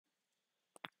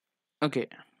Okay.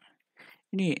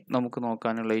 ഇനി നമുക്ക്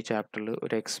നോക്കാനുള്ള ഈ ചാപ്റ്ററിൽ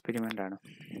ഒരു എക്സ്പെരിമെൻ്റ് ആണ്.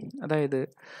 അതായത്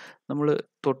നമ്മൾ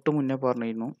തൊട്ട് മുന്നേ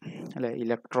പറഞ്ഞിരുന്നു അല്ലെ,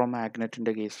 ഇലക്ട്രോ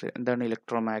മാഗ്നറ്റിൻ്റെ കേസ്. എന്താണ്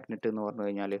ഇലക്ട്രോ മാഗ്നറ്റ് എന്ന് പറഞ്ഞു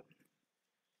കഴിഞ്ഞാൽ,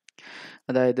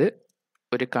 അതായത്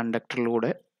ഒരു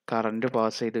കണ്ടക്ടറിലൂടെ കറണ്ട്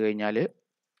പാസ് ചെയ്ത് കഴിഞ്ഞാൽ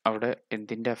അവിടെ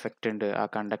എന്തിൻ്റെ എഫക്റ്റ് ഉണ്ട്, ആ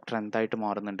കണ്ടക്ടർ എന്തായിട്ട്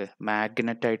മാറുന്നുണ്ട്,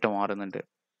 മാഗ്നറ്റ് ആയിട്ട് മാറുന്നുണ്ട്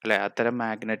അല്ലെ. അത്തരം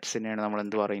മാഗ്നറ്റ്സിനെയാണ് നമ്മൾ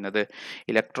എന്ത് പറയുന്നത്,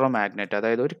 ഇലക്ട്രോ മാഗ്നറ്റ്.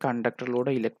 അതായത് ഒരു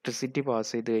കണ്ടക്ടറിലൂടെ ഇലക്ട്രിസിറ്റി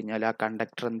പാസ് ചെയ്ത് കഴിഞ്ഞാൽ ആ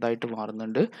കണ്ടക്ടർ എന്തായിട്ട്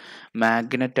മാറുന്നുണ്ട്,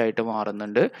 മാഗ്നറ്റ് ആയിട്ട്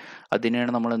മാറുന്നുണ്ട്.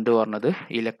 അതിനെയാണ് നമ്മൾ എന്ത് പറഞ്ഞത്,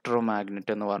 ഇലക്ട്രോ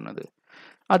മാഗ്നറ്റ് എന്ന് പറഞ്ഞത്.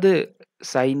 അത്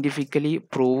സയൻറ്റിഫിക്കലി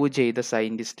പ്രൂവ് ചെയ്ത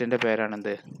സയൻറ്റിസ്റ്റിൻ്റെ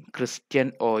പേരാണെന്ത്, ക്രിസ്ത്യൻ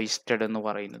ഓയിസ്റ്റഡ് എന്ന്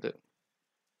പറയുന്നത്.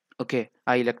 ഓക്കെ.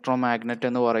 ആ ഇലക്ട്രോ മാഗ്നറ്റ്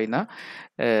എന്ന്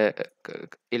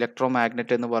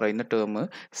പറയുന്ന ടേം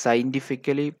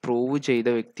സയൻറ്റിഫിക്കലി പ്രൂവ് ചെയ്ത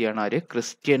വ്യക്തിയാണ് ആര്,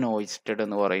 ക്രിസ്ത്യൻ ഓയിസ്റ്റഡ്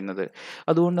എന്ന് പറയുന്നത്.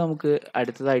 അതുകൊണ്ട് നമുക്ക്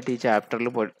അടുത്തതായിട്ട് ഈ ചാപ്റ്ററിൽ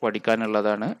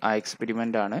പഠിക്കാനുള്ളതാണ് ആ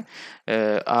എക്സ്പെരിമെൻ്റ് ആണ്.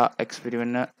 ആ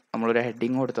എക്സ്പെരിമെൻറ്റിന് നമ്മളൊരു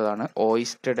ഹെഡിങ് കൊടുത്തതാണ്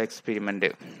ഓയിസ്റ്റഡ്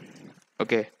എക്സ്പെരിമെൻറ്റ്.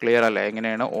 ഓക്കെ, ക്ലിയർ അല്ലേ?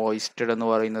 എങ്ങനെയാണ് ഓയിസ്റ്റഡ് എന്ന്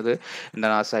പറയുന്നത്,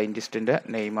 എന്താണ് ആ സയൻറ്റിസ്റ്റിൻ്റെ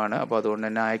നെയിമാണ്. അപ്പോൾ അതുകൊണ്ട്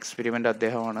തന്നെ ആ എക്സ്പെരിമെൻ്റ്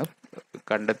അദ്ദേഹമാണ്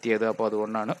കണ്ടെത്തിയത്. അപ്പോൾ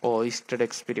അതുകൊണ്ടാണ് ഓയിസ്റ്റഡ്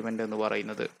എക്സ്പെരിമെൻ്റ് എന്ന്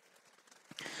പറയുന്നത്.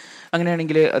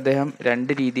 അങ്ങനെയാണെങ്കിൽ അദ്ദേഹം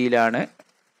രണ്ട് രീതിയിലാണ്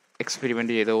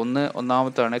എക്സ്പെരിമെൻ്റ് ചെയ്തത്.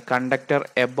 ഒന്നാമത്താണ് conductor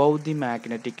above the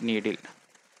magnetic needle.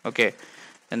 Okay,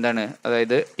 എന്താണ്,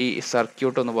 അതായത് ഈ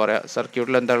സർക്യൂട്ട് ഒന്ന് പറയാം.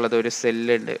 സർക്യൂട്ടിൽ എന്താ ഉള്ളത്, ഒരു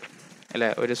സെല്ലുണ്ട്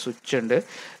അല്ലേ, ഒരു സ്വിച്ച് ഉണ്ട്,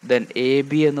 ദെൻ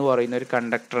AB എന്ന് പറയുന്ന ഒരു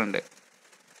കണ്ടക്ടർ ഉണ്ട്.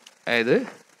 അതായത്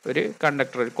ഒരു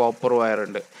കണ്ടക്ടർ, ഒരു കോപ്പർ വയർ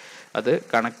ഉണ്ട്, അത്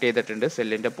കണക്ട് ചെയ്തിട്ടുണ്ട്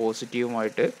സെല്ലിൻ്റെ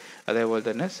പോസിറ്റീവുമായിട്ട്, അതേപോലെ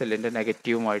തന്നെ സെല്ലിൻ്റെ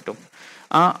നെഗറ്റീവുമായിട്ടും.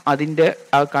 അതിൻ്റെ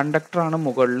ആ കണ്ടക്ടറാണ്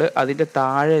മുകളിൽ, അതിൻ്റെ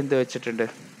താഴെ എന്ത് വെച്ചിട്ടുണ്ട്,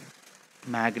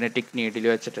 മാഗ്നറ്റിക് നീഡിൽ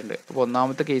വെച്ചിട്ടുണ്ട്. അപ്പോൾ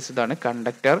ഒന്നാമത്തെ കേസ് ഇതാണ്,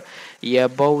 conductor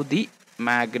above the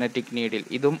magnetic needle.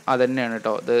 ഇതും അതന്നെയാണ്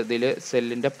കേട്ടോ, ഇതിൽ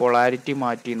സെല്ലിൻ്റെ പൊളാരിറ്റി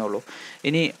മാറ്റി എന്നുള്ളൂ.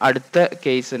 ഇനി അടുത്ത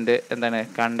കേസ് ഉണ്ട്, എന്താണ്,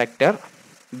 conductor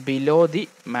below the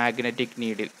magnetic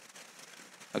needle.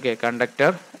 Okay,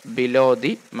 conductor below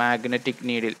the magnetic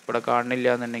needle. ഇവിടെ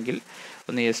കാണുന്നില്ല എന്നുണ്ടെങ്കിൽ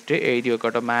ഒന്ന് ജസ്റ്റ് എഴുതി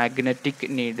വെക്കട്ടോ, മാഗ്നറ്റിക്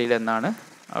നീഡിൽ എന്നാണ്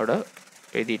അവിടെ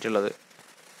എഴുതിയിട്ടുള്ളത്.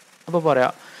 അപ്പോൾ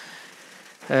പറയാം,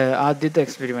 ആദ്യത്തെ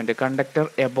experiment conductor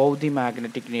above the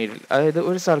magnetic needle. അതായത്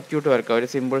ഒരു സർക്യൂട്ട് വരക്കുക, ഒരു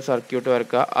സിമ്പിൾ സർക്യൂട്ട്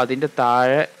വരക്കുക, അതിൻ്റെ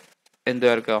താഴെ എന്ത്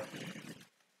വരക്കുക,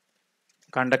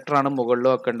 കണ്ടക്ടറാണ് മുകളിൽ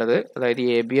വെക്കേണ്ടത്. അതായത്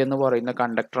AB എന്ന് പറയുന്ന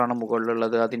കണ്ടക്ടറാണ്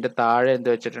മുകളിലുള്ളത്, അതിൻ്റെ താഴെ എന്ത്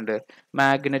വെച്ചിട്ടുണ്ട്,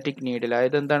 മാഗ്നറ്റിക് നീഡിൽ.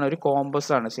 അതായത് എന്താണ്, ഒരു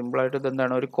കോമ്പസ് ആണ്. സിമ്പിളായിട്ട് ഇത്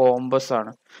എന്താണ്, ഒരു കോമ്പസ്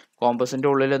ആണ്. കോമ്പസിൻ്റെ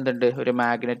ഉള്ളിൽ എന്തുണ്ട്, ഒരു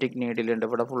മാഗ്നറ്റിക് നീഡിലുണ്ട്.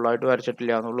 ഇവിടെ ഫുള്ളായിട്ട്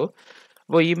വരച്ചിട്ടില്ല എന്നുള്ളൂ.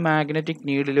 അപ്പോൾ ഈ മാഗ്നറ്റിക്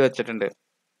നീഡിൽ വെച്ചിട്ടുണ്ട്.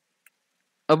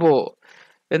 അപ്പോൾ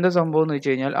എന്താ സംഭവം എന്ന്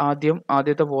വെച്ച് കഴിഞ്ഞാൽ,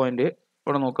 ആദ്യത്തെ പോയിന്റ്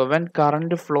ഇവിടെ നോക്കുക. When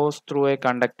current flows through A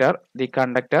conductor, the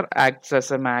conductor acts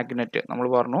as A magnet. നമ്മൾ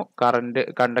പറഞ്ഞു,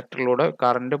 കണ്ടക്ടറിലൂടെ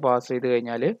കറണ്ട് പാസ് ചെയ്ത്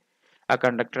കഴിഞ്ഞാൽ ആ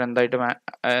കണ്ടക്ടർ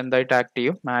എന്തായിട്ട് ആക്ട്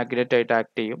ചെയ്യും, മാഗ്നറ്റ് ആയിട്ട്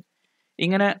ആക്ട് ചെയ്യും.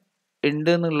 ഇങ്ങനെ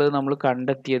ഉണ്ട് എന്നുള്ളത് നമ്മൾ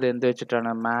കണ്ടെത്തിയത് എന്ത്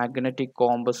വെച്ചിട്ടാണ്, മാഗ്നറ്റിക്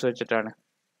കോമ്പസ് വെച്ചിട്ടാണ്.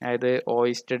 അതായത്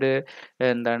ഓയിസ്റ്റഡ്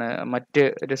എന്താണ്, മറ്റ്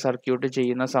ഒരു സർക്യൂട്ട്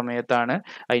ചെയ്യുന്ന സമയത്താണ്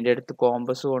അതിൻ്റെ അടുത്ത്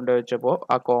കോമ്പസ് കൊണ്ടുവച്ചപ്പോൾ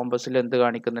ആ കോമ്പസിൽ എന്ത്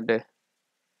കാണിക്കുന്നുണ്ട്,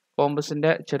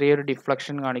 കോമ്പസിൻ്റെ ചെറിയൊരു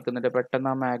ഡിഫ്ലക്ഷൻ കാണിക്കുന്നുണ്ട്. പെട്ടെന്ന്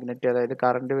ആ മാഗ്നറ്റ്, അതായത്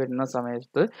കറണ്ട് വരുന്ന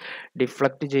സമയത്ത്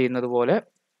ഡിഫ്ലക്റ്റ് ചെയ്യുന്നത് പോലെ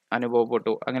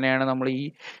അനുഭവപ്പെട്ടു. അങ്ങനെയാണ് നമ്മൾ ഈ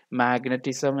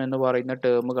മാഗ്നറ്റിസം എന്ന് പറയുന്ന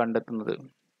ടേം കണ്ടെത്തുന്നത്.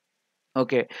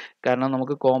 ഓക്കെ, കാരണം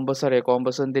നമുക്ക് കോമ്പസ് അറിയാം.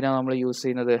 കോമ്പസ് എന്തിനാണ് നമ്മൾ യൂസ്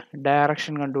ചെയ്യുന്നത്,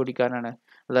 ഡയറക്ഷൻ കണ്ടുപിടിക്കാനാണ്.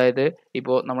 അതായത്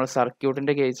ഇപ്പോൾ നമ്മൾ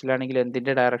സർക്യൂട്ടിൻ്റെ കേസിലാണെങ്കിൽ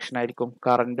എന്തിൻ്റെ ഡയറക്ഷൻ ആയിരിക്കും,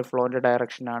 കറണ്ട് ഫ്ലോൻ്റെ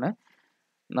ഡയറക്ഷനാണ്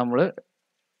നമ്മൾ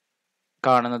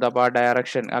കാണുന്നത്. അപ്പോൾ ആ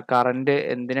ഡയറക്ഷൻ, ആ കറണ്ട്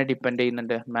എന്തിനെ ഡിപ്പെൻഡ്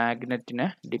ചെയ്യുന്നുണ്ട്, മാഗ്നറ്റിനെ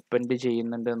ഡിപ്പെൻഡ്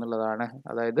ചെയ്യുന്നുണ്ട് എന്നുള്ളതാണ്.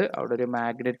 അതായത് അവിടെ ഒരു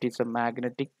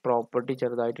മാഗ്നറ്റിക് പ്രോപ്പർട്ടി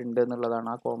ചെറുതായിട്ടുണ്ട് എന്നുള്ളതാണ്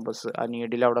ആ കോമ്പസ്, ആ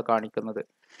നീഡിൽ അവിടെ കാണിക്കുന്നത്.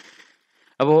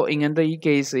 അപ്പോൾ ഇങ്ങനത്തെ ഈ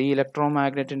കേസ്, ഈ ഇലക്ട്രോ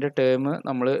മാഗ്നറ്റിൻ്റെ ടേം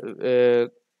നമ്മൾ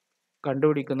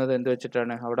കണ്ടുപിടിക്കുന്നത് എന്ത്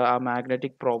വെച്ചിട്ടാണ്, അവിടെ ആ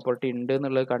മാഗ്നറ്റിക് പ്രോപ്പർട്ടി ഉണ്ട്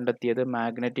എന്നുള്ളത് കണ്ടെത്തിയത്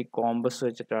മാഗ്നറ്റിക് കോമ്പസ്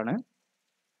വെച്ചിട്ടാണ്.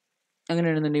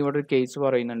 അങ്ങനെയാണെന്നുണ്ടെങ്കിൽ ഇവിടെ ഒരു കേസ്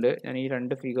പറയുന്നുണ്ട്. ഞാൻ ഈ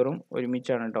രണ്ട് ഫിഗറും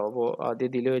ഒരുമിച്ചാണ് കേട്ടോ. അപ്പോൾ ആദ്യം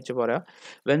ഇതിൽ വെച്ച് പറയാം.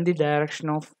 When the direction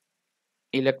of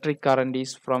electric current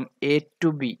is from A to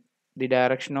B, the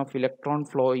direction of electron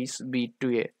flow is B to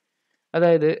A.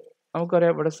 അതായത്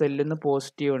നമുക്കറിയാം, ഇവിടെ സെല്ലിന്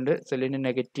പോസിറ്റീവ് ഉണ്ട്, സെല്ലിന്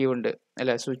നെഗറ്റീവ് ഉണ്ട്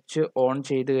അല്ലേ. സ്വിച്ച് ഓൺ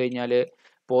ചെയ്ത് കഴിഞ്ഞാൽ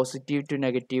പോസിറ്റീവ് ടു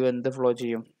നെഗറ്റീവ് എന്ത് ഫ്ലോ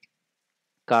ചെയ്യും,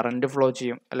 കറണ്ട് ഫ്ലോ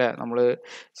ചെയ്യും അല്ലേ. നമ്മൾ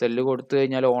സെല്ല് കൊടുത്തു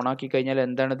കഴിഞ്ഞാൽ, ഓൺ ആക്കി കഴിഞ്ഞാൽ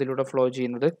എന്താണ് ഇതിലൂടെ ഫ്ലോ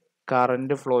ചെയ്യുന്നത്,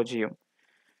 കറണ്ട് ഫ്ലോ ചെയ്യും.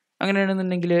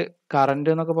 അങ്ങനെയാണെന്നുണ്ടെങ്കിൽ കറണ്ട്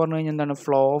എന്നൊക്കെ പറഞ്ഞു കഴിഞ്ഞാൽ എന്താണ്,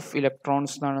 ഫ്ലോ ഓഫ്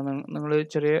ഇലക്ട്രോൺസ് എന്നാണ്. നിങ്ങൾ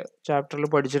ചെറിയ ചാപ്റ്ററിൽ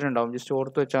പഠിച്ചിട്ടുണ്ടാവും, ജസ്റ്റ്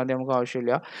ഓർത്ത് വെച്ചാൽ മതി, നമുക്ക്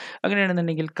ആവശ്യമില്ല.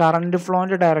 അങ്ങനെയാണെന്നുണ്ടെങ്കിൽ കറണ്ട്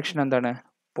ഫ്ലോൻ്റെ ഡയറക്ഷൻ എന്താണ്,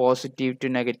 പോസിറ്റീവ് ടു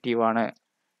നെഗറ്റീവ് ആണ്.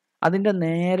 അതിൻ്റെ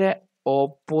നേരെ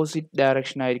ഓപ്പോസിറ്റ്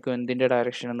ഡയറക്ഷൻ ആയിരിക്കും എന്തിൻ്റെ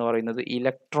ഡയറക്ഷൻ എന്ന് പറയുന്നത്,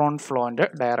 ഇലക്ട്രോൺ ഫ്ലോൻ്റെ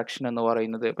ഡയറക്ഷൻ എന്ന്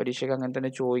പറയുന്നത്. പരീക്ഷയ്ക്ക് അങ്ങനെ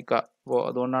തന്നെ ചോദിക്കാം. അപ്പോൾ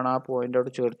അതുകൊണ്ടാണ് ആ പോയിന്റ്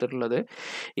അവിടെ ചേർത്തിട്ടുള്ളത്.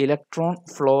 ഇലക്ട്രോൺ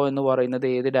ഫ്ലോ എന്ന് പറയുന്നത്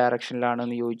ഏത്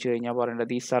ഡയറക്ഷനിലാണെന്ന് ചോദിച്ചു കഴിഞ്ഞാൽ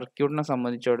പറയേണ്ടത്, ഈ സർക്യൂട്ടിനെ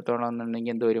സംബന്ധിച്ചിടത്തോളം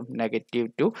എന്നുണ്ടെങ്കിൽ എന്ത് വരും, നെഗറ്റീവ്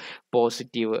ടു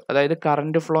പോസിറ്റീവ്. അതായത്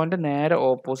കറണ്ട് ഫ്ലോൻ്റെ നേരെ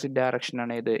ഓപ്പോസിറ്റ്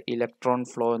ഡയറക്ഷനാണ് ഏത്, ഇലക്ട്രോൺ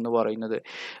ഫ്ലോ എന്ന് പറയുന്നത്.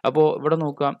 അപ്പോൾ ഇവിടെ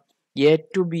നോക്കാം, എ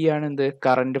ടു ബി ആണ് എന്ത്,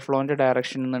 കറണ്ട് ഫ്ലോൻ്റെ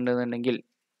ഡയറക്ഷൻ എന്നുണ്ടെന്നുണ്ടെങ്കിൽ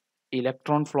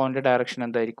ഇലക്ട്രോൺ ഫ്ലോൻ്റെ ഡയറക്ഷൻ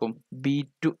എന്തായിരിക്കും, ബി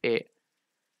ടു എ.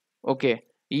 ഓക്കെ,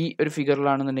 ഈ ഒരു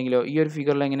ഫിഗറിലാണെന്നുണ്ടെങ്കിലോ, ഈ ഒരു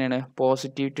ഫിഗറിൽ എങ്ങനെയാണ്,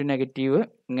 പോസിറ്റീവ് ടു നെഗറ്റീവ്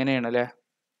ഇങ്ങനെയാണ് അല്ലേ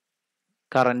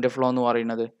കറണ്ട് ഫ്ലോ എന്ന്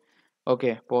പറയുന്നത്.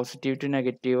 ഓക്കെ, പോസിറ്റീവ് ടു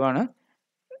നെഗറ്റീവ് ആണ്,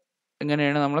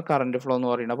 ഇങ്ങനെയാണ് നമ്മൾ കറണ്ട് ഫ്ലോ എന്ന്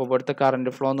പറയുന്നത്. അപ്പോൾ ഇവിടുത്തെ കറണ്ട്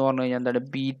ഫ്ലോ എന്ന് പറഞ്ഞു കഴിഞ്ഞാൽ എന്താണ്,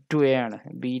 ബി ടു എ ആണ്,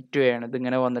 ബി ടു എ ആണ്.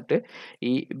 ഇതിങ്ങനെ വന്നിട്ട്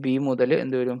ഈ ബി മുതൽ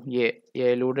എന്ത് വരും,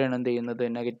 എയിലൂടെയാണ് എന്ത് ചെയ്യുന്നത്,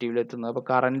 നെഗറ്റീവിൽ എത്തുന്നത്. അപ്പോൾ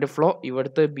കറണ്ട് ഫ്ലോ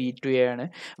ഇവിടുത്തെ ബി ടു എ ആണ്.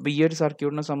 അപ്പോൾ ഈ ഒരു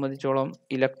സർക്യൂട്ടിനെ സംബന്ധിച്ചോളം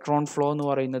ഇലക്ട്രോൺ ഫ്ലോ എന്ന്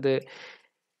പറയുന്നത്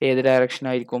ഏത് ഡയറക്ഷൻ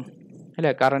ആയിരിക്കും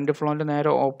അല്ലേ, കറണ്ട് ഫ്ലോൻ്റെ നേരെ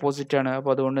ഓപ്പോസിറ്റ് ആണ്.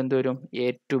 അപ്പോൾ അതുകൊണ്ട് എന്ത് വരും, എ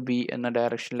ടു ബി എന്ന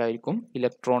ഡയറക്ഷനിലായിരിക്കും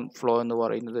ഇലക്ട്രോൺ ഫ്ലോ എന്ന്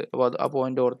പറയുന്നത്. അപ്പോൾ അത് ആ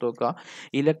പോയിന്റ് ഓർത്ത് വെക്കുക.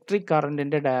 ഇലക്ട്രിക്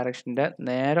കറണ്ടിൻ്റെ ഡയറക്ഷൻ്റെ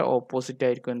നേരെ ഓപ്പോസിറ്റ്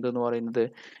ആയിരിക്കും എന്തെന്ന് പറയുന്നത്,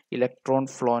 ഇലക്ട്രോൺ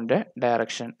ഫ്ലോൻ്റെ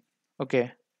ഡയറക്ഷൻ. ഓക്കെ,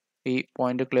 ഈ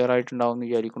പോയിന്റ് ക്ലിയർ ആയിട്ടുണ്ടാവും എന്ന്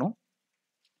വിചാരിക്കുന്നു.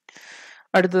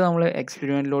 അടുത്തത് നമ്മൾ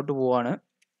എക്സ്പെരിമെൻറ്റിലോട്ട് പോവാണ്.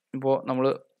 ഇപ്പോൾ നമ്മൾ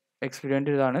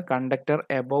എക്സ്പെരിമെൻ്റ് ഇതാണ്, conductor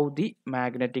above the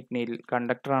magnetic needle.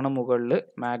 കണ്ടക്ടറാണ് മുകളിൽ,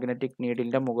 മാഗ്നറ്റിക്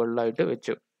നീഡിലിൻ്റെ മുകളിലായിട്ട്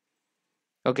വെച്ചു.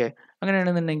 ഓക്കെ,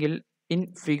 അങ്ങനെയാണെന്നുണ്ടെങ്കിൽ ഇൻ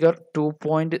ഫിഗർ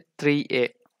 2.3a,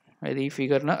 അതായത് ഈ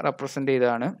ഫിഗറിനെ റെപ്രസെൻ്റ്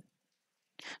ചെയ്തതാണ്,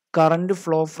 current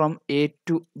flow from A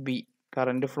to B.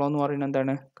 Current flow എന്ന് പറയുന്നത്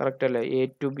എന്താണ്, കറക്റ്റ് അല്ലേ, എ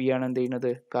ടു ബി ആണ് എന്ത്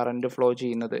ചെയ്യുന്നത്, കറണ്ട് ഫ്ലോ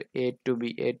ചെയ്യുന്നത്. എ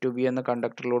ടു ബി എന്ന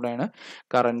കണ്ടക്ടറിലൂടെയാണ്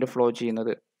കറണ്ട് ഫ്ലോ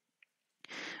ചെയ്യുന്നത്.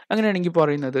 അങ്ങനെയാണെങ്കിൽ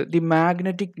പറയുന്നത് the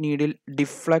magnetic needle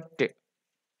deflect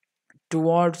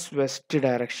towards west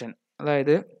direction.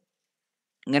 അതായത്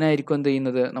ഇങ്ങനെ ആയിരിക്കും എന്ത്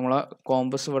ചെയ്യുന്നത്, നമ്മൾ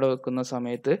കോമ്പസ് ഇവിടെ വെക്കുന്ന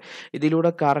സമയത്ത്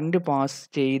ഇതിലൂടെ കറണ്ട് പാസ്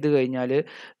ചെയ്ത് കഴിഞ്ഞാൽ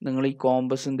നിങ്ങൾ ഈ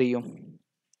കോമ്പസ് എന്ത് ചെയ്യും,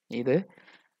 ഇത്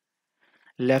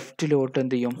ലെഫ്റ്റിലോട്ട്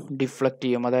എന്ത് ചെയ്യും, ഡിഫ്ലക്റ്റ്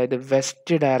ചെയ്യും. അതായത്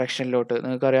വെസ്റ്റ് ഡയറക്ഷനിലോട്ട്.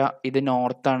 നിങ്ങൾക്കറിയാം ഇത്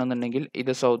നോർത്ത് ആണെന്നുണ്ടെങ്കിൽ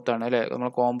ഇത് സൗത്ത് ആണ് അല്ലേ, നമ്മൾ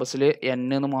കോമ്പസിൽ എൻ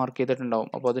എന്ന് മാർക്ക് ചെയ്തിട്ടുണ്ടാവും.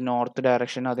 അപ്പോൾ അത് നോർത്ത്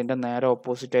ഡയറക്ഷൻ, അതിൻ്റെ നേരെ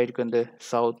ഓപ്പോസിറ്റ് ആയിരിക്കും എന്ത്,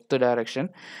 സൗത്ത് ഡയറക്ഷൻ.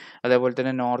 അതേപോലെ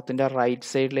തന്നെ നോർത്തിൻ്റെ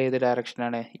റൈറ്റ് സൈഡിൽ ഏത്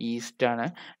ഡയറക്ഷനാണ്, ഈസ്റ്റ് ആണ്.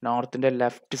 നോർത്തിൻ്റെ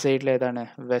ലെഫ്റ്റ് സൈഡിൽ ഏതാണ്,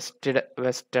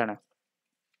 വെസ്റ്റ് ആണ്.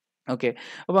 ഓക്കെ,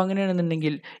 അപ്പോൾ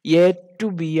അങ്ങനെയാണെന്നുണ്ടെങ്കിൽ എ ടു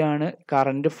ബി ആണ്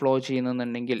കറണ്ട് ഫ്ലോ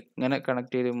ചെയ്യുന്നതെന്നുണ്ടെങ്കിൽ, ഇങ്ങനെ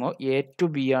കണക്ട് ചെയ്യുമ്പോൾ എ ടു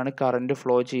ബി ആണ് കറണ്ട്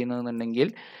ഫ്ലോ ചെയ്യുന്നതെന്നുണ്ടെങ്കിൽ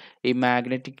ഈ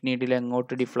മാഗ്നറ്റിക് നീഡിൽ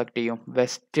എങ്ങോട്ട് ഡിഫ്ലക്റ്റ് ചെയ്യും,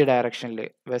 വെസ്റ്റ് ഡയറക്ഷനിൽ.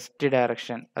 വെസ്റ്റ്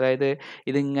ഡയറക്ഷൻ, അതായത്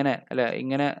ഇതിങ്ങനെ അല്ല,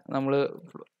 ഇങ്ങനെ നമ്മൾ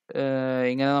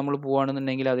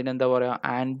പോവുകയാണെന്നുണ്ടെങ്കിൽ അതിനെന്താ പറയുക,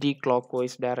 ആൻറ്റി ക്ലോക്ക്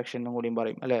വൈസ് ഡയറക്ഷൻ എന്നും കൂടിയും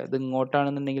പറയും അല്ലേ. ഇത്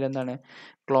ഇങ്ങോട്ടാണെന്നുണ്ടെങ്കിൽ എന്താണ്,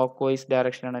 clock vice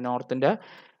ഡയറക്ഷനാണ്. നോർത്തിൻ്റെ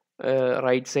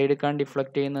right സൈഡിലേക്കാണ്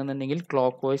deflect ചെയ്യുന്നതെന്നുണ്ടെങ്കിൽ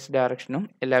clock vice ഡയറക്ഷനും,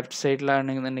 left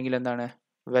സൈഡിലാണെന്നുണ്ടെങ്കിൽ എന്താണ്,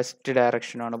 വെസ്റ്റ്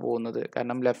ഡയറക്ഷനാണ് പോകുന്നത്.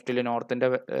 കാരണം നോർത്തിൻ്റെ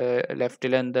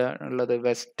ലെഫ്റ്റിൽ എന്താ ഉള്ളത്,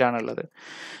 വെസ്റ്റ് ആണുള്ളത്.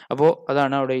 അപ്പോൾ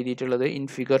അതാണ് അവിടെ എഴുതിയിട്ടുള്ളത്. In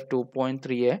figure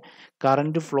 2.3a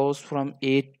current flows from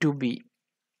A to B.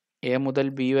 A മുതൽ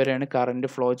ബി വരെയാണ് കറണ്ട്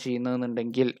ഫ്ലോ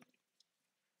ചെയ്യുന്നതെന്നുണ്ടെങ്കിൽ,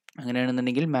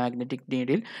 അങ്ങനെയാണെന്നുണ്ടെങ്കിൽ magnetic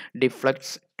needle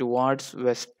ഡിഫ്ലക്ട്സ് towards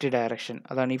west direction.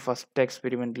 അതാണ് ഈ ഫസ്റ്റ്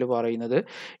എക്സ്പെരിമെൻറ്റിൽ പറയുന്നത്.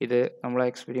 ഇത് നമ്മളെ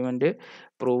എക്സ്പെരിമെൻറ്റ്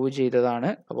പ്രൂവ് ചെയ്തതാണ്.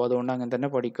 അപ്പോൾ അതുകൊണ്ട് അങ്ങനെ തന്നെ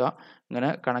പഠിക്കുക. ഇങ്ങനെ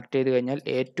കണക്ട് ചെയ്ത് കഴിഞ്ഞാൽ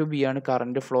എ ടു ബി ആണ്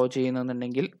കറണ്ട് ഫ്ലോ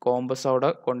ചെയ്യുന്നതെന്നുണ്ടെങ്കിൽ കോമ്പസ് അവിടെ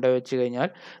കൊണ്ടുവച്ച് കഴിഞ്ഞാൽ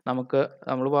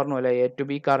നമ്മൾ പറഞ്ഞു അല്ലേ, A to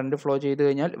B current flow ചെയ്ത്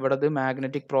കഴിഞ്ഞാൽ ഇവിടെ അത്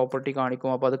മാഗ്നറ്റിക് പ്രോപ്പർട്ടി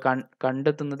കാണിക്കും. അപ്പോൾ അത്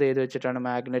കണ്ടെത്തുന്നത് ഏത് വെച്ചിട്ടാണ്,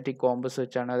 മാഗ്നറ്റിക് കോമ്പസ്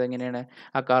വെച്ചാണ്. അതെങ്ങനെയാണ്,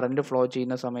 ആ കറണ്ട് ഫ്ലോ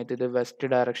ചെയ്യുന്ന സമയത്ത് ഇത്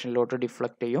വെസ്റ്റ് ഡയറക്ഷനിലോട്ട്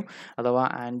ഡിഫ്ലക്റ്റ് ചെയ്യും, അഥവാ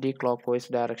ആൻറ്റി ക്ലോക്ക്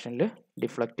വൈസ് ഡയറക്ഷനിൽ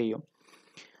ഡിഫ്ലക്റ്റ് ചെയ്യും.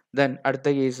 ദെൻ അടുത്ത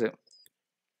കേസ്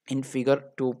ഇൻ ഫിഗർ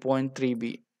 2.3b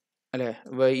അല്ലേ.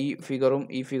 ഈ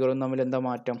ഫിഗറും തമ്മിൽ എന്താ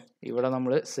മാറ്റം, ഇവിടെ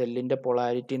നമ്മൾ സെല്ലിൻ്റെ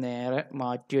പൊളാരിറ്റി നേരെ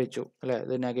മാറ്റി വെച്ചു അല്ലേ,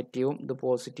 ഇത് നെഗറ്റീവും ഇത്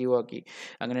പോസിറ്റീവും ആക്കി.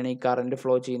 അങ്ങനെയാണ് ഈ കറണ്ട്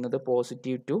ഫ്ലോ ചെയ്യുന്നത്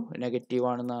പോസിറ്റീവ് ടു നെഗറ്റീവ്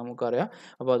ആണെന്ന് നമുക്കറിയാം.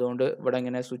 അപ്പോൾ അതുകൊണ്ട് ഇവിടെ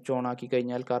എങ്ങനെ സ്വിച്ച് ഓൺ ആക്കി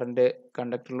കഴിഞ്ഞാൽ കറണ്ട്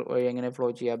കണ്ടക്ടർ വഴി എങ്ങനെ ഫ്ലോ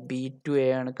ചെയ്യുക, ബി ടു എ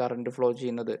ആണ് കറണ്ട് ഫ്ലോ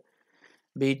ചെയ്യുന്നത്.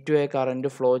 B to A current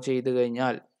flow ചെയ്ത്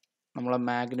കഴിഞ്ഞാൽ നമ്മളെ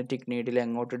മാഗ്നറ്റിക് നീഡിൽ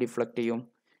എങ്ങോട്ട് ഡിഫ്ലക്റ്റ് ചെയ്യും,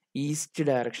 ഈസ്റ്റ്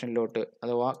ഡയറക്ഷനിലോട്ട്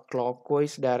അഥവാ ക്ലോക്ക്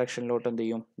വൈസ് ഡയറക്ഷനിലോട്ട് എന്ത്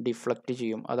ചെയ്യും, ഡിഫ്ലക്റ്റ്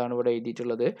ചെയ്യും. അതാണ് ഇവിടെ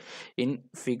എഴുതിയിട്ടുള്ളത് ഇൻ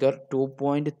ഫിഗർ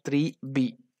 2.3b.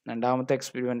 രണ്ടാമത്തെ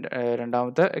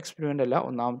എക്സ്പെരിമെൻ്റ് അല്ല,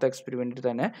 ഒന്നാമത്തെ എക്സ്പെരിമെൻറ്റിൽ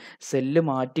തന്നെ സെല്ല്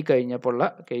മാറ്റി കഴിഞ്ഞപ്പോഴുള്ള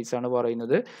കേസാണ്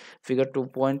പറയുന്നത്. Figure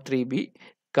 2.3b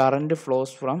current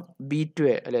flows from B to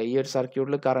A അല്ലെ. ഈ ഒരു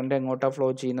സർക്യൂട്ടിൽ കറണ്ട് എങ്ങോട്ടാണ് ഫ്ലോ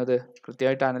ചെയ്യുന്നത്,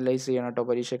 കൃത്യമായിട്ട് അനലൈസ് ചെയ്യണം കേട്ടോ.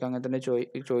 പരീക്ഷയ്ക്ക് അങ്ങനെ തന്നെ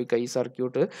ചോദിക്കുക. ഈ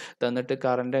സർക്യൂട്ട് തന്നിട്ട്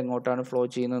കറണ്ട് എങ്ങോട്ടാണ് ഫ്ലോ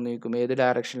ചെയ്യുന്നതെന്ന് ചോദിക്കും, ഏത്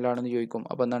ഡയറക്ഷനിലാണെന്ന് ചോദിക്കും.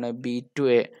 അപ്പോൾ എന്താണ്, ബി ടു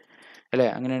എ അല്ലേ?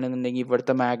 അങ്ങനെയാണെന്നുണ്ടെങ്കിൽ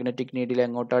ഇവിടുത്തെ മാഗ്നറ്റിക് നീഡിൽ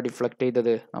എങ്ങോട്ടാണ് ഡിഫ്ലക്ട്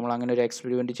ചെയ്തത്? നമ്മൾ അങ്ങനെ ഒരു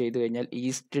എക്സ്പെരിമെൻറ്റ് ചെയ്ത് കഴിഞ്ഞാൽ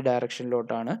ഈസ്റ്റ്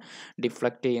ഡയറക്ഷനിലോട്ടാണ്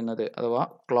ഡിഫ്ലക്ട് ചെയ്യുന്നത്, അഥവാ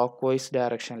ക്ലോക്ക് വൈസ്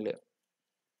ഡയറക്ഷനിൽ.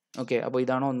 ഓക്കെ, അപ്പോൾ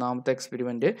ഇതാണ് ഒന്നാമത്തെ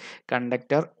experiment.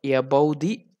 Conductor above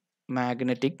the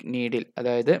magnetic needle,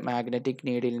 അതായത് മാഗ്നറ്റിക്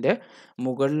നീഡിലിൻ്റെ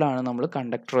മുകളിലാണ് നമ്മൾ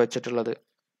കണ്ടക്ടർ വെച്ചിട്ടുള്ളത്.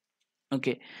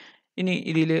 ഓക്കെ, ഇനി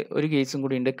ഇതിൽ ഒരു കേസും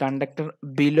കൂടി ഉണ്ട്. Conductor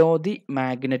below the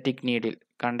magnetic needle.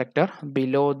 Conductor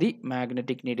below the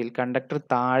magnetic needle, conductor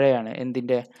താഴെയാണ്,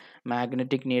 എന്തിൻ്റെ?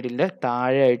 മാഗ്നറ്റിക് നീഡിലിൻ്റെ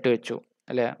താഴെയായിട്ട് വെച്ചു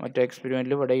അല്ലേ? മറ്റേ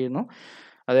എക്സ്പെരിമെൻറ്റിൽ ഇവിടെ ചെയ്യുന്നു.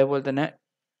 അതേപോലെ തന്നെ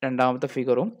രണ്ടാമത്തെ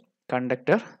ഫിഗറും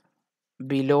conductor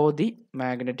below the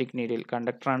magnetic needle,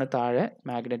 കണ്ടക്ടറാണ് താഴെ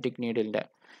മാഗ്നറ്റിക് നീഡിലിൻ്റെ.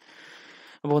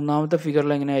 അപ്പോൾ ഒന്നാമത്തെ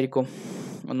ഫിഗറിൽ എങ്ങനെയായിരിക്കും?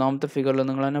 ഒന്നാമത്തെ ഫിഗറിൽ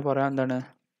നിങ്ങൾ തന്നെ പറയാം, എന്താണ്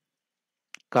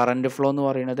കറണ്ട് ഫ്ലോ എന്ന്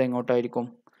പറയുന്നത് എങ്ങോട്ടായിരിക്കും?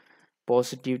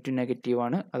 പോസിറ്റീവ് ടു നെഗറ്റീവ്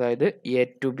ആണ്, അതായത് എ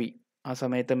ടു ബി. ആ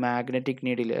സമയത്ത് മാഗ്നറ്റിക്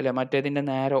നീഡിൽ അല്ലെ, മറ്റേതിൻ്റെ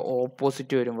നേരെ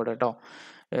ഓപ്പോസിറ്റ് വരും ഇവിടെ കേട്ടോ.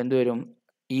 എന്ത് വരും?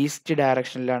 ഈസ്റ്റ്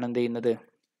ഡയറക്ഷനിലാണ് എന്ത് ചെയ്യുന്നത്?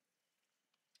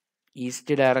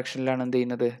 ഈസ്റ്റ് ഡയറക്ഷനിലാണ് എന്ത്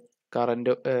ചെയ്യുന്നത്?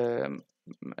 കറണ്ട്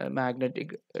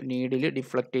മാഗ്നറ്റിക് നീഡിൽ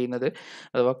ഡിഫ്ലക്ട് ചെയ്യുന്നത്,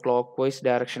 അഥവാ ക്ലോക്ക് വൈസ്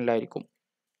ഡയറക്ഷനിലായിരിക്കും.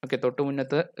 ഓക്കെ, തൊട്ട്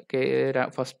മുന്നത്തെ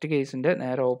ഫസ്റ്റ് കേസിൻ്റെ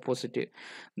നേരെ ഓപ്പോസിറ്റ്.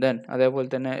 ദെൻ അതേപോലെ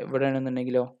തന്നെ ഇവിടെ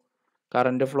ആണെന്നുണ്ടെങ്കിലോ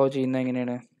കറണ്ട് ഫ്ലോ ചെയ്യുന്നത്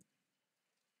എങ്ങനെയാണ്?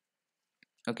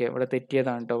 ഓക്കെ, ഇവിടെ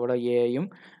തെറ്റിയതാണ് കേട്ടോ. ഇവിടെ എയും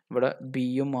ഇവിടെ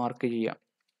ബിയും മാർക്ക് ചെയ്യാം.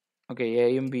 ഓക്കെ,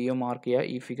 എയും ബിയും മാർക്ക് ചെയ്യുക.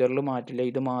 ഈ ഫിഗറിൽ മാറ്റില്ല,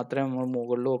 ഇത് മാത്രമേ നമ്മൾ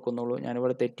മുകളിൽ വെക്കുന്നുള്ളൂ.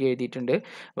 ഞാനിവിടെ തെറ്റി എഴുതിയിട്ടുണ്ട്,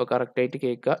 അപ്പോൾ കറക്റ്റായിട്ട്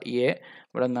കേൾക്കുക. എ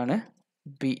ഇവിടെ എന്താണ്?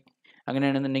 ബി.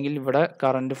 അങ്ങനെയാണെന്നുണ്ടെങ്കിൽ ഇവിടെ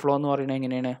കറണ്ട് ഫ്ലോ എന്ന് പറയുന്നത്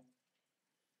എങ്ങനെയാണ്?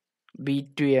 ബി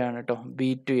ടു എ ആണ് കേട്ടോ. ബി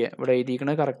ടു എ ഇവിടെ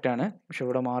എഴുതിയിരിക്കുന്നത് കറക്റ്റാണ്, പക്ഷെ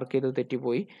ഇവിടെ മാർക്ക് ചെയ്തത്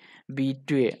തെറ്റിപ്പോയി. B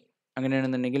to A.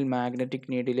 അങ്ങനെയാണെന്നുണ്ടെങ്കിൽ മാഗ്നറ്റിക്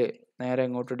നീഡിൽ നേരെ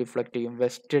എങ്ങോട്ട് ഡിഫ്ലക്ട് ചെയ്യും?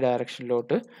 വെസ്റ്റ്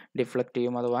ഡയറക്ഷനിലോട്ട് ഡിഫ്ലക്ട്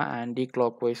ചെയ്യും, അഥവാ ആൻറ്റി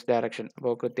ക്ലോക്ക് വൈസ് ഡയറക്ഷൻ.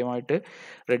 അപ്പോൾ കൃത്യമായിട്ട്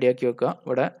റെഡിയാക്കി വെക്കുക.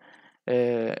 ഇവിടെ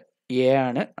എ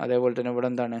ആണ്, അതേപോലെ തന്നെ ഇവിടെ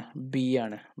എന്താണ്? ബി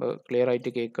ആണ്. അപ്പോൾ ക്ലിയർ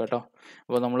ആയിട്ട് കേൾക്കുക കേട്ടോ.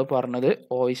 അപ്പോൾ നമ്മൾ പറഞ്ഞത്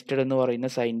ഓയിസ്റ്റഡ് എന്ന് പറയുന്ന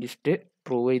സയൻറ്റിസ്റ്റ്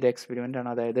പ്രൂവ് ചെയ്ത എക്സ്പെരിമെൻ്റ് ആണ്.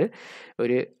 അതായത്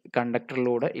ഒരു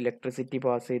കണ്ടക്ടറിലൂടെ ഇലക്ട്രിസിറ്റി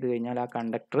പാസ് ചെയ്ത് കഴിഞ്ഞാൽ ആ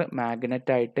കണ്ടക്ടർ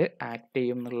മാഗ്നറ്റായിട്ട് ആക്ട്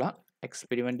ചെയ്യും എന്നുള്ള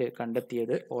എക്സ്പെരിമെൻ്റ്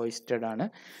കണ്ടെത്തിയത് ഓയിസ്റ്റഡ് ആണ്.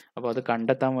 അപ്പോൾ അത്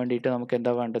കണ്ടെത്താൻ വേണ്ടിയിട്ട് നമുക്ക്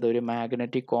എന്താ വേണ്ടത്? ഒരു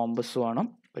മാഗ്നറ്റിക് കോമ്പസ് വേണം,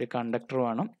 ഒരു കണ്ടക്ടർ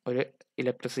വേണം, ഒരു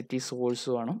ഇലക്ട്രിസിറ്റി സോഴ്സ്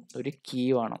വേണം, ഒരു കീ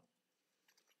വേണം.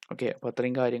 ഓക്കെ, അപ്പോൾ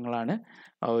അത്രയും കാര്യങ്ങളാണ്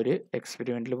ആ ഒരു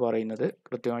എക്സ്പെരിമെൻറ്റിൽ പറയുന്നത്.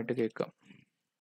 കൃത്യമായിട്ട് കേൾക്കുക.